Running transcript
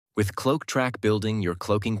With Cloaktrack, building your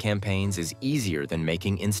cloaking campaigns is easier than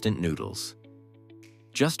making instant noodles.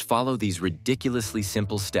 Just follow these ridiculously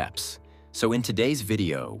simple steps. So in today's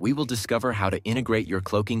video, we will discover how to integrate your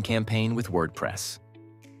cloaking campaign with WordPress.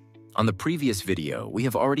 On the previous video, we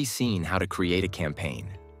have already seen how to create a campaign.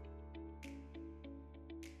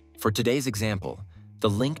 For today's example, the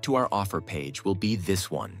link to our offer page will be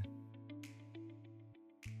this one.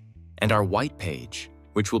 And our white page,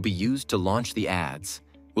 which will be used to launch the ads,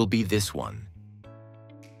 will be this one.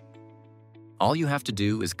 All you have to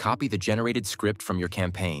do is copy the generated script from your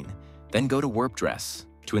campaign, then go to WordPress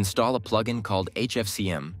to install a plugin called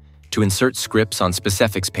HFCM to insert scripts on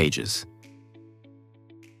specifics pages.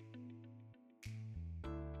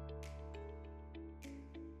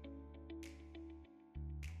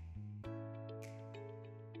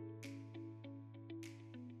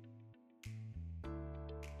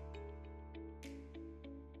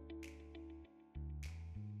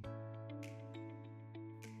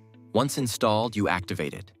 Once installed, you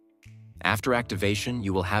activate it. After activation,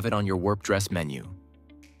 you will have it on your WordPress menu.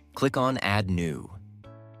 Click on Add New.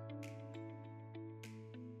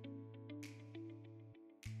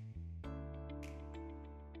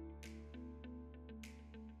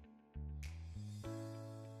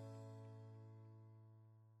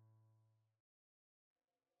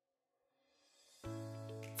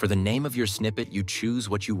 For the name of your snippet, you choose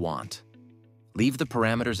what you want. Leave the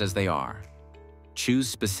parameters as they are. Choose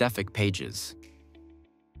specific pages.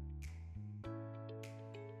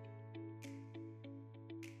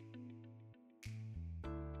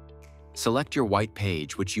 Select your white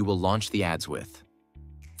page, which you will launch the ads with.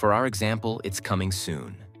 For our example, it's coming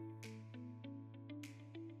soon.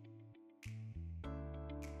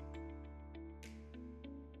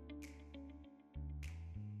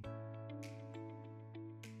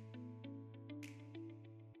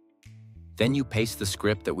 Then you paste the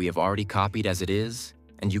script that we have already copied as it is,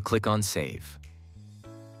 and you click on Save.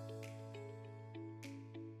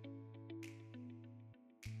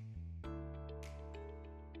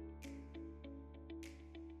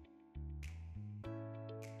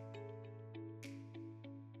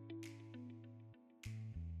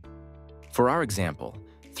 For our example,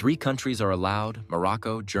 3 countries are allowed: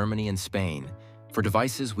 Morocco, Germany, and Spain. For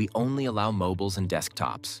devices, we only allow mobiles and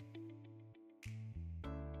desktops.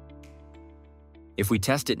 If we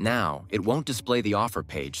test it now, it won't display the offer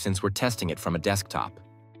page since we're testing it from a desktop.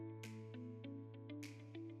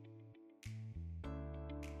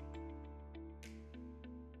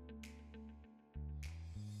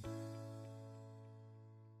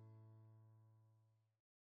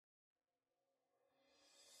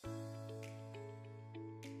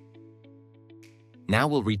 Now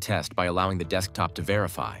we'll retest by allowing the desktop to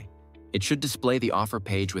verify. It should display the offer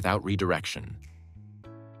page without redirection.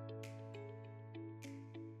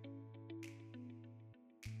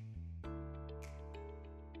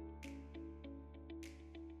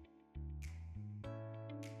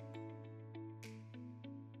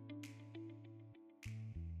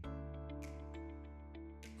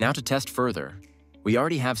 Now to test further, we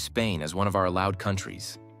already have Spain as one of our allowed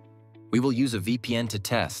countries. We will use a VPN to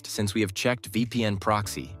test since we have checked VPN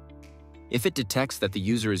proxy. If it detects that the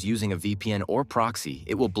user is using a VPN or proxy,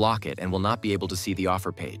 it will block it and will not be able to see the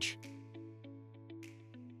offer page.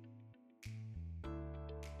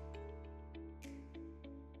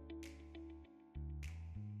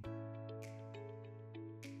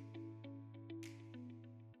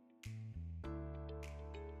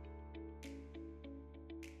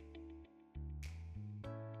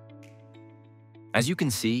 As you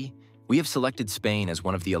can see, we have selected Spain as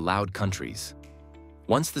one of the allowed countries.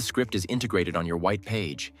 Once the script is integrated on your white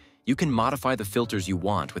page, you can modify the filters you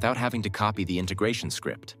want without having to copy the integration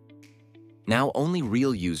script. Now only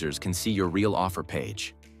real users can see your real offer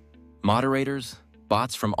page. Moderators,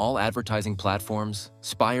 bots from all advertising platforms,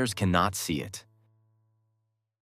 spiers cannot see it.